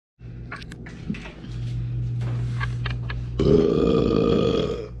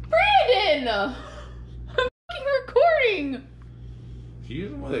Brandon! I'm fucking recording! You're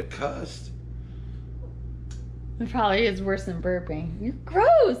the one that cussed. It probably is worse than burping. You're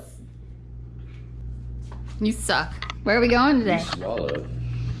gross! You suck. Where are we going today? You swallowed.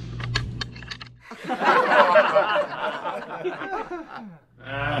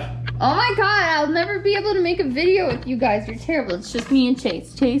 Oh my god, I'll never be able to make a video with you guys. You're terrible. It's just me and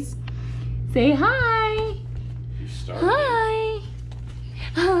Chase. Chase, say hi. You started. Hi.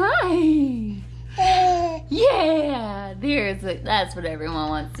 Hi. Yeah. That's what everyone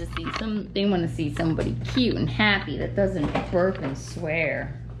wants to see. They want to see somebody cute and happy that doesn't burp and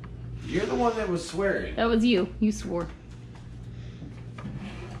swear. You're the one that was swearing. That was you. You swore.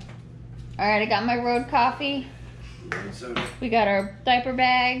 All right, I got my road coffee. So, We got our diaper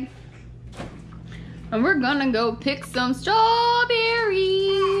bag. And we're gonna go pick some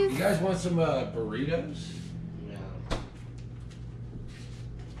strawberries. you guys want some burritos?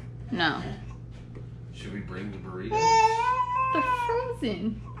 No. Should we bring the burritos? They're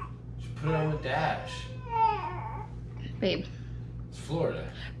frozen. Should put it on the dash. Babe. It's Florida.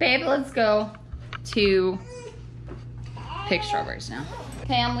 Babe, let's go to pick strawberries now.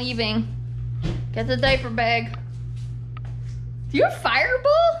 Okay, I'm leaving. Get the diaper bag. Do you have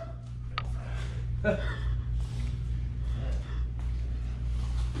fireball? I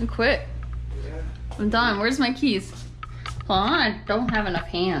quit. I'm done. Where's my keys? Hold on, I don't have enough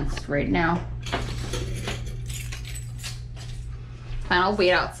hands right now. Fine, I'll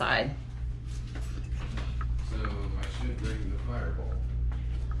wait outside. So I should bring the fireball.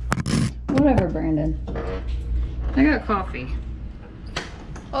 Whatever, Brandon. I got coffee.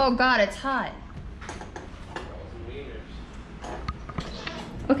 Oh God, it's hot.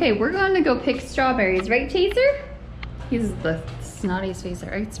 Okay, we're going to go pick strawberries, right, Chaser? He's the snottiest face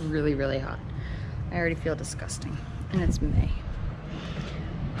ever. It's really, really hot. I already feel disgusting, and it's May.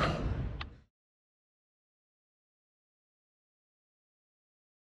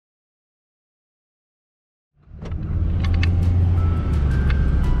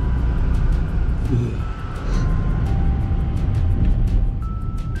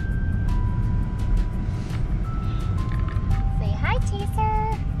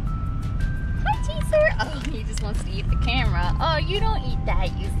 Oh, he just wants to eat the camera. Oh, you don't eat that,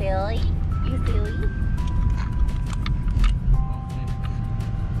 you silly. You silly.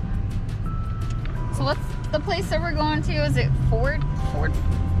 So what's the place that we're going to? Is it Ford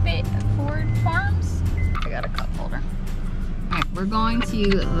Farms? I got a cup holder. All right, we're going to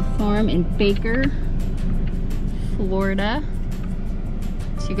the farm in Baker, Florida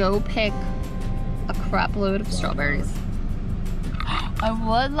to go pick a crap load of strawberries. I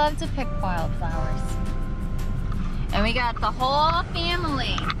would love to pick wildflowers. And we got the whole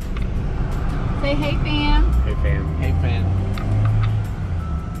family. Say hey, fam. Hey, fam. Hey, fam.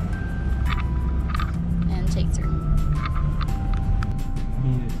 And Chaser.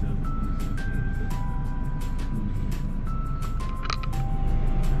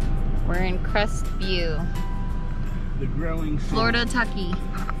 We're in Crestview, The growing Florida, Tucky.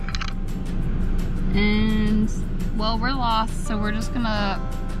 And, well, we're lost, so we're just gonna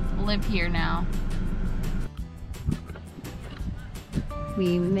live here now.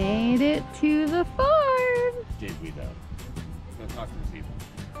 We made it to the farm. Did we though? Go talk to the people.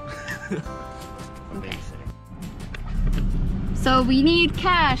 I'm Okay. babysitting. So we need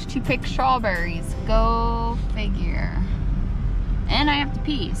cash to pick strawberries. Go figure. And I have to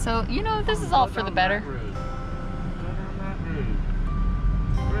pee. So, you know, this is all for the better. Go down that road.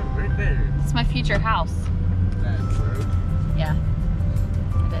 Right there. It's my future house. That's road. Yeah,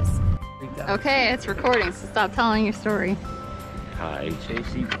 it is. Okay, it's recording, so stop telling your story. Hi,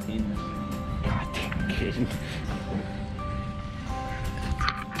 Chasey. Goddamn kid.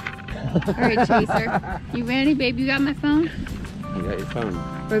 All right, Chaser. You ready, babe? You got my phone? I got your phone.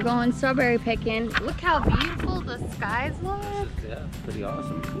 We're going strawberry picking. Look how beautiful the skies look. Yeah, pretty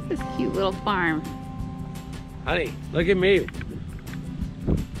awesome. Look at this cute little farm. Honey, look at me.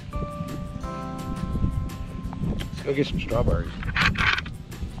 Let's go get some strawberries.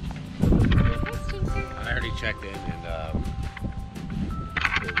 Thanks, Chaser. I already checked in and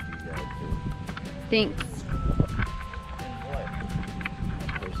Thanks.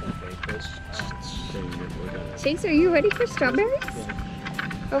 Chaser, are you ready for strawberries?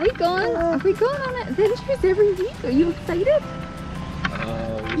 Are we going on adventures every week? Are you excited?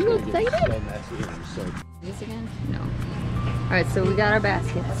 You excited? This again? No. Alright, so we got our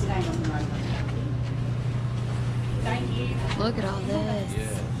baskets. Look at all this.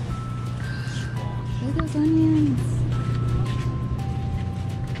 Look at those onions.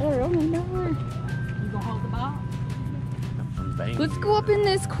 Oh, oh my God. You gonna hold the ball? I'm banging. Let's go up in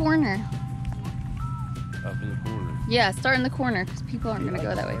this corner. Up in the corner. Yeah, start in the corner because people aren't going to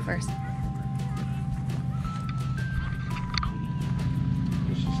go that way first.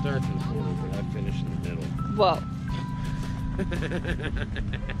 Well, she starts in the corner, but I finish in the middle. Whoa.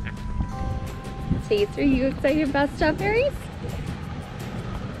 Chase, are you excited about strawberries?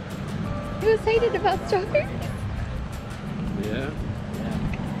 You excited about strawberries? Yeah.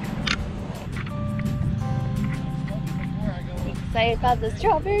 Excited about the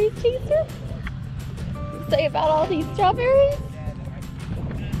strawberries, Chaser? Excited about all these strawberries?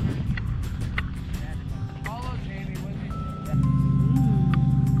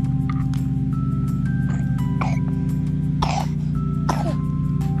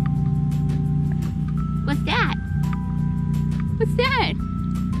 What's that? What's that?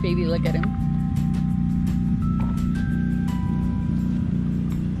 Baby, look at him.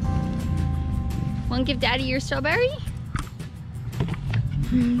 Want to give Daddy your strawberry?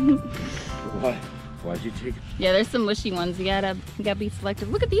 What? Why'd you take it? Yeah, there's some mushy ones. You gotta be selective.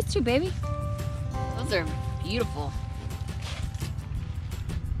 Look at these two, baby. Those are beautiful.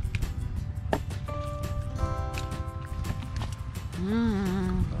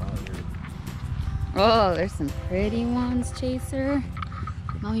 Oh, there's some pretty ones, Chaser.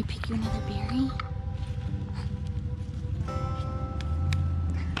 Let me pick you another berry.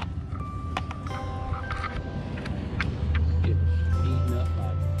 Eaten up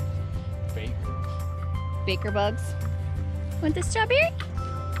by bakers. Baker bugs. Want the strawberry? Oh,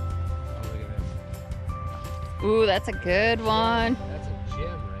 look at this. Ooh, that's a good one. That's a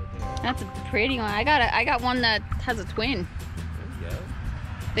gem right there. That's a pretty one. I got one that has a twin. There you go.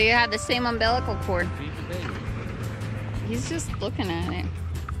 They have the same umbilical cord. Feed the baby. He's just looking at it.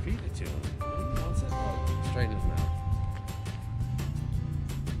 Feed it to him. He wants that bug. Straighten his mouth.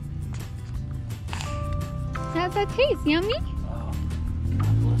 How's that taste? Yummy? Oh,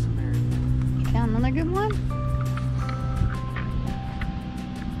 God bless America. Got another good one?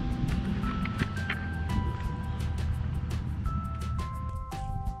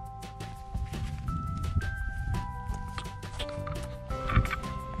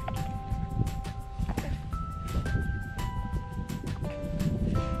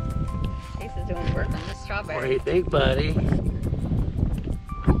 Chase is doing work on the What do strawberry. you think, buddy?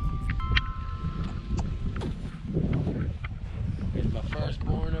 Here's my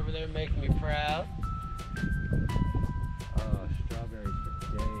firstborn over there making me proud. Oh, strawberries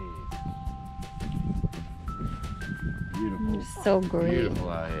for days. Beautiful. So great. Beautiful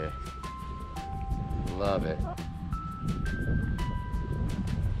out here. Love it. What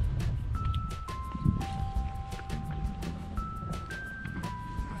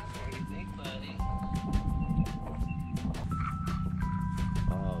do you think, buddy?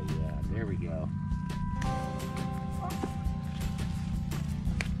 Oh yeah, there we go.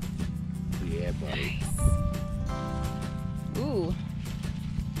 Yeah, buddy. Ooh.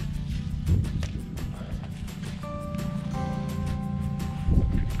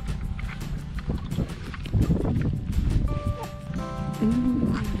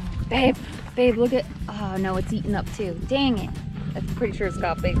 Babe, look at, oh no, it's eaten up too. Dang it. I'm pretty sure it's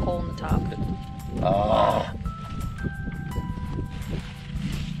got a big hole in the top. Oh.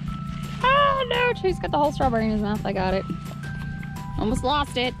 Oh no, Chase got the whole strawberry in his mouth. I got it. Almost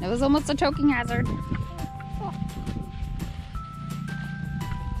lost it. It was almost a choking hazard.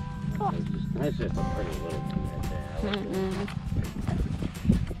 That's just a pretty little one right there.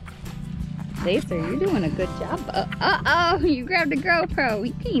 Chaser, you're doing a good job. Uh-oh, you grabbed a GoPro.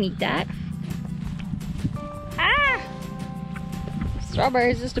 You can't eat that. Ah!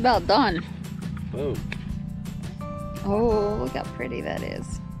 Strawberry's just about done. Boom. Oh, look how pretty that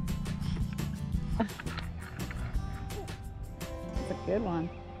is. That's a good one.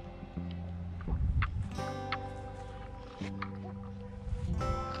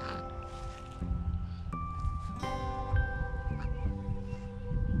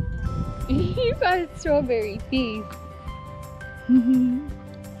 You got a strawberry piece.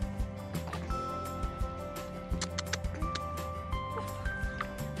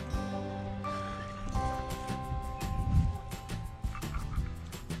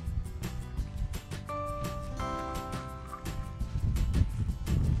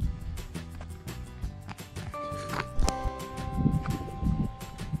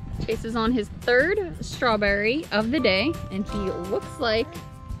 Chase is on his third strawberry of the day, and he looks like,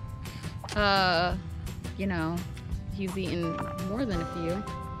 you know, he's eaten more than a few.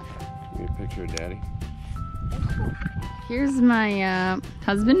 Give me a picture of Daddy. Here's my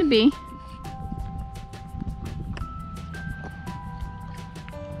husband-to-be.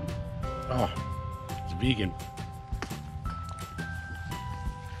 Oh, it's vegan.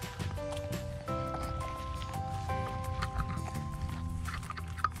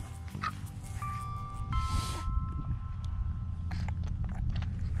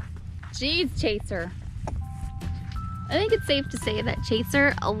 Jeez, Chaser. I think it's safe to say that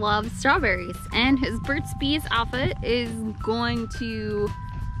Chaser loves strawberries, and his Burt's Bees outfit is going to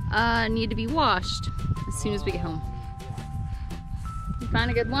need to be washed as soon as we get home. You find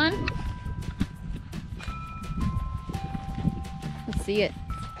a good one? Let's see it.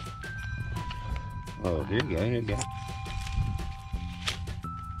 Oh, here you go, here you go.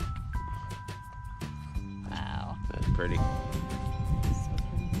 Wow. That's pretty.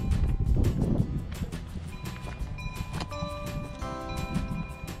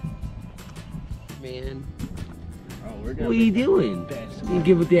 Man. Oh, we're What are you doing? You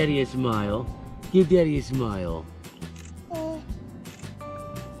give Daddy a smile. Give Daddy a smile.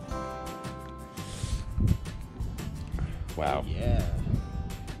 Wow. Yeah.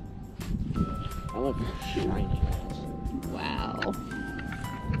 I love shiny. Wow.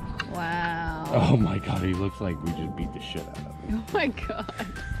 Wow. Oh my god, he looks like we just beat the shit out of him. Oh my god.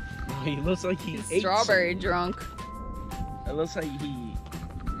 Oh, he looks like he He's ate strawberry drunk. It looks like he...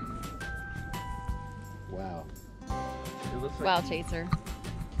 Wow. It looks like Wow, he Chaser.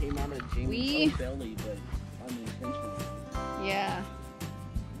 came out of Jamie's belly, but unintentionally. Yeah.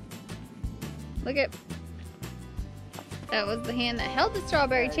 Look at... That was the hand that held the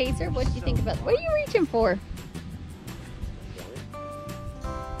strawberry, Chaser. What did you think about... What are you reaching for?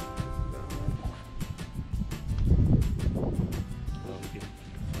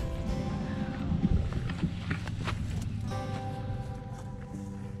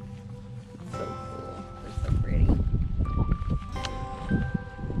 So cool. They're so pretty.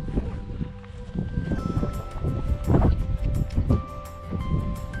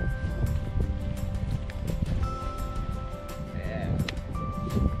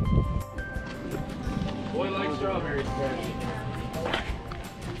 Boy likes strawberries,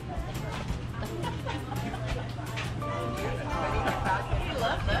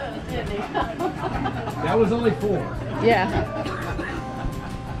 That was only 4. Yeah.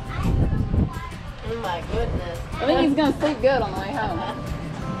 Oh my goodness. I think he's gonna sleep good on the way home.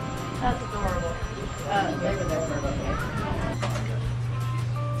 That's adorable. They were there for a little bit.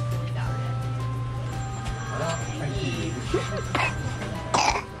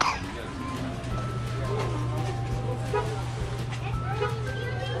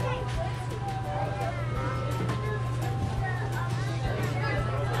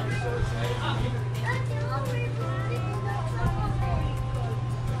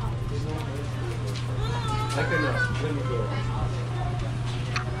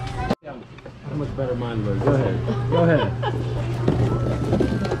 How much better mine was? Go ahead. Go ahead.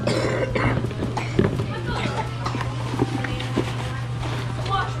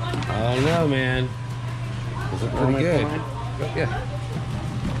 I don't know, man. Is it pretty good? Yeah.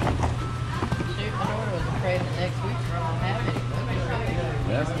 Shoot, my daughter was afraid that next week we're gonna have it.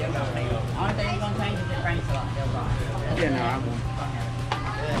 Yes. Only thing that's gonna change is it rains a lot. They'll rock. Yeah, no, I won't.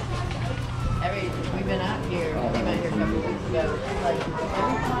 We've been out here, I came out here a couple of weeks ago. Like, every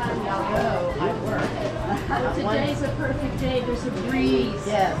time y'all go, I work. Today's a perfect day. There's a breeze.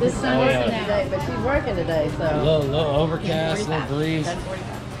 Yeah, The she's sun working is today, but she's working today, A so. little overcast, little breeze.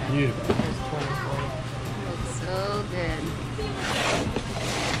 10:45. Beautiful. So good.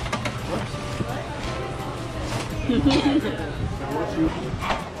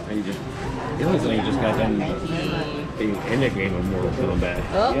 It looks like you just got done being in the game of Mortal Kombat.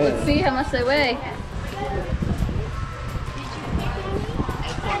 Oh, let's see how much they weigh.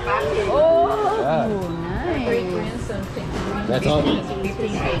 Oh, nice. That's all.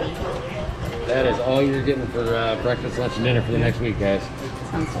 That is all you're getting for breakfast, lunch, and dinner for the next week, guys.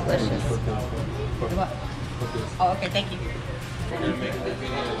 Sounds delicious. Oh, okay, thank you. We're gonna make a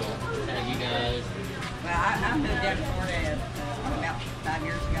video, tag you guys. Well, I moved down to Florida about 5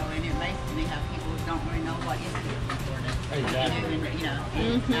 years ago, and it amazes me how people don't really know what is Florida. Exactly. You know, I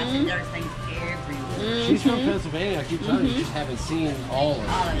think there's things everywhere. She's from Pennsylvania. I keep telling you, you just haven't seen all of it.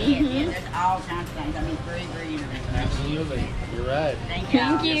 All of it, yeah, there's all kinds of things. I mean, very, very interesting. Absolutely. You're right. Thank you.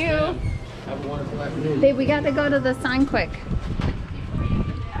 Thank you. Have a wonderful afternoon. Babe, we got to go to the sign quick.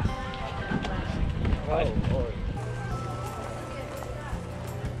 Oh, Lord.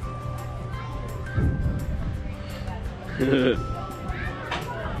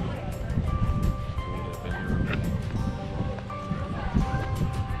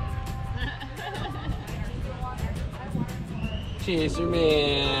 Chaser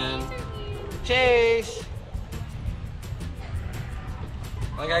man. Chase!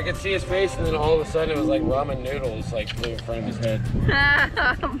 Like I could see his face and then all of a sudden it was like ramen noodles like flew in front of his head. You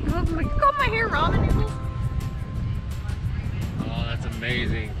got my hair ramen noodles? Oh, that's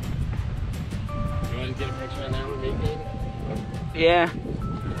amazing. You want to get a picture in there with me, baby? Yeah.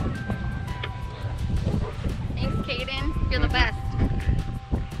 You're the best.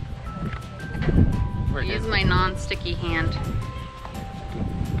 Use my non-sticky hand.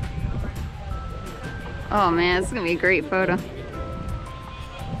 Oh man, this is gonna be a great photo.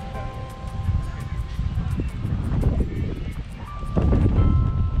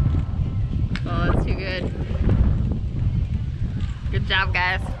 Oh, that's too good. Good job,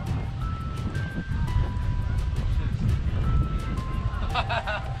 guys.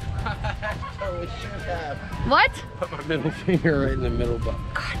 Totally should have. What? Put my middle finger right in the middle button.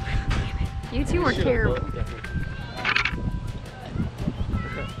 God, damn it. You two were terrible.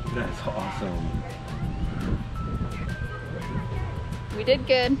 That's awesome. We did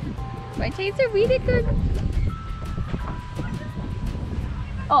good. My Chaser, we did good.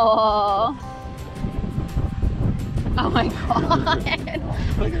 Oh. Oh my god.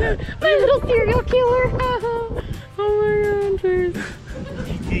 My little serial killer. Oh my god, Chase.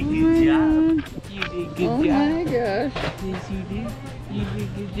 You did good job. You did good Oh job. my gosh. Yes, you did. You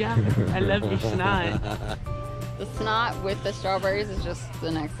did good job. I love your snot. The snot with the strawberries is just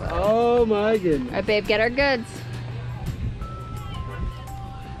the next level. Oh my goodness. Alright, babe, get our goods.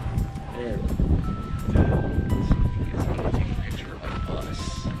 There. Picture of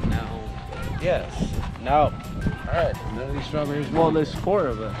us. No. Yes. No. Alright. None of these strawberries. Well, there's 4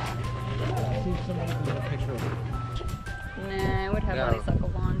 of us. See somebody with a picture of Nah, I would have No.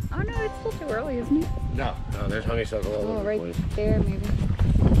 honeysuckle on. Oh no, it's still too early, isn't it? No. No, there's honeysuckle all Oh, over right the place. there, maybe.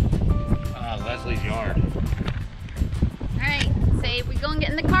 Leslie's yard. Alright, say we go and get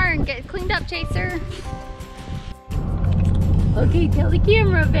in the car and get cleaned up, Chaser. Okay, tell the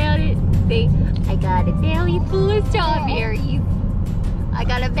camera about it. Say, I got a belly full of strawberries. I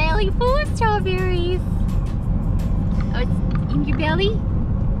got a belly full of strawberries. Oh, it's in your belly?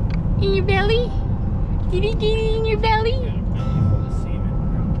 In your belly? Get it in your belly?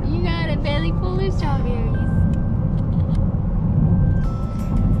 You got a belly full of strawberries.